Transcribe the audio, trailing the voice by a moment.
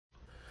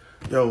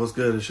Yo, what's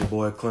good? It's your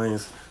boy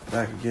Cleans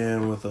back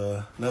again with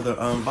another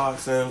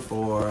unboxing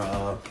for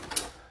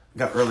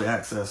got early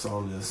access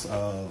on this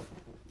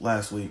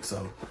last week,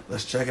 so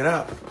let's check it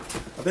out.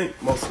 I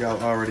think most of y'all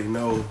already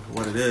know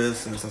what it is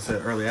since I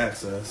said early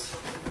access.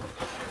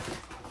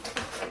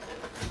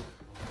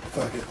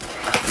 Fuck it.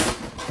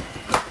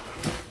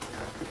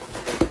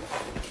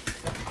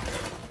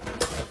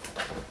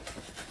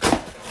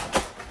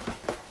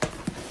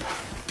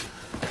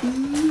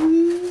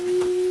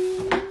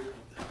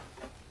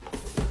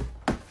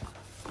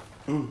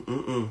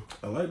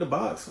 I like the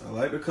box. I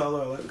like the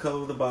color. I like the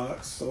color of the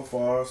box. So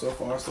far, so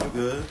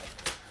good.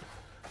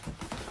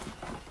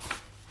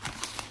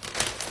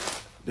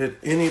 Did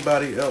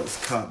anybody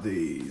else cop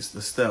these?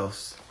 The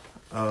Stealths.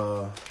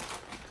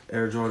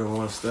 Air Jordan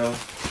 1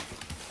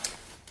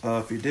 Stealth.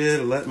 If you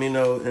did, let me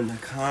know in the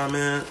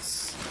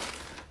comments.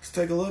 Let's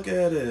take a look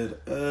at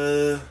it.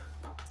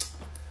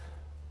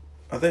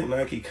 I think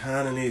Nike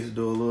kind of needs to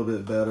do a little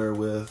bit better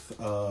with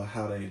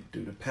how they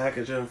do the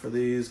packaging for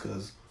these,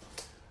 because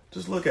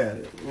just look at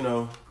it, you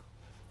know,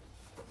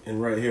 and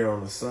right here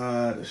on the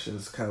side, it's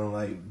just kind of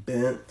like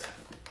bent.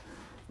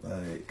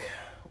 Like,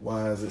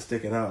 why is it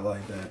sticking out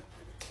like that?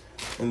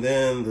 And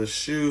then the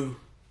shoe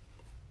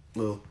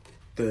little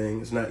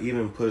thing is not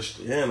even pushed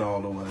in all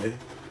the way.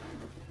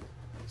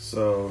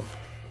 So,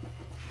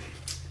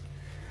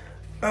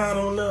 I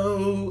don't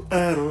know.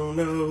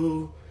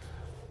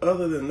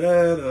 Other than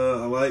that,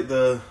 I like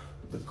the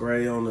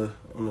gray on the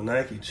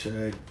Nike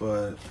check,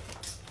 but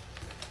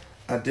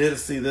I did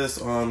see this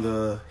on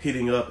the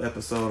Heating Up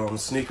episode on the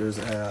Sneakers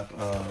app.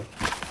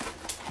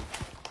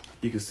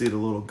 You can see the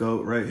little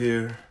goat right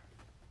here.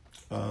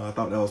 I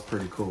thought that was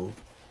pretty cool.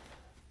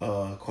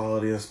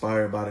 Quality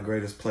inspired by the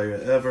greatest player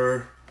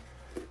ever.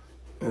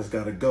 And it's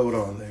got a goat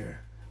on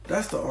there.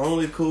 That's the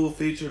only cool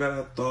feature that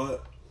I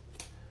thought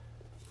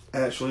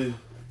actually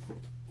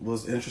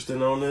was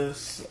interesting on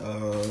this.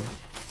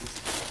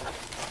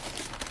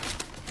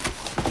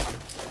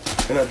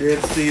 And I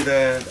did see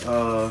that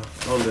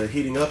on the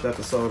Heating Up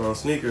episode on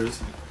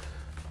Sneakers,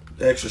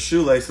 the extra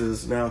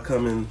shoelaces now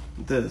come in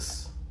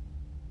this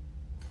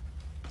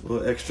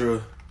little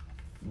extra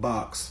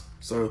box.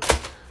 So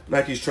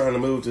Nike's trying to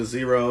move to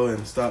zero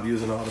and stop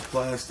using all the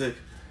plastic,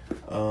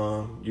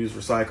 use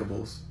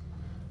recyclables.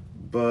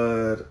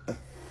 But I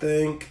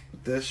think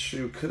this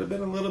shoe could have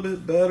been a little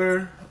bit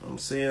better. I'm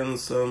seeing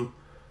some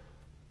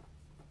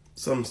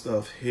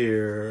stuff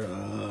here.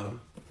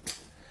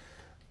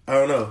 I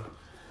don't know.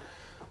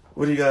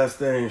 What do you guys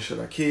think?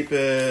 Should I keep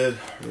it,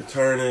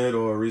 return it,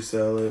 or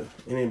resell it?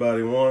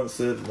 Anybody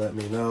wants it, let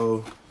me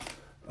know.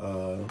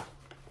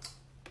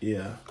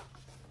 Yeah.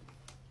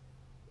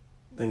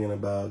 Thinking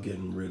about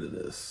getting rid of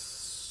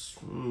this.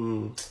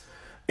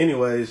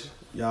 Anyways,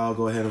 y'all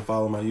go ahead and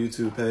follow my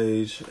YouTube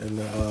page in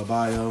the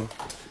bio.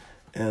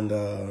 And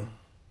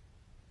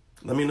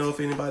let me know if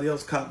anybody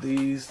else copped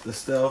these, the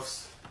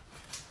Stealths.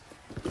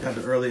 Got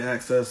the early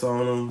access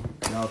on them.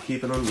 Y'all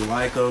keeping them, you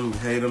like them, you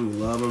hate them, you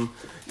love them.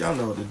 Y'all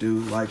know what to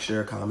do. Like,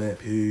 share, comment.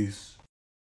 Peace.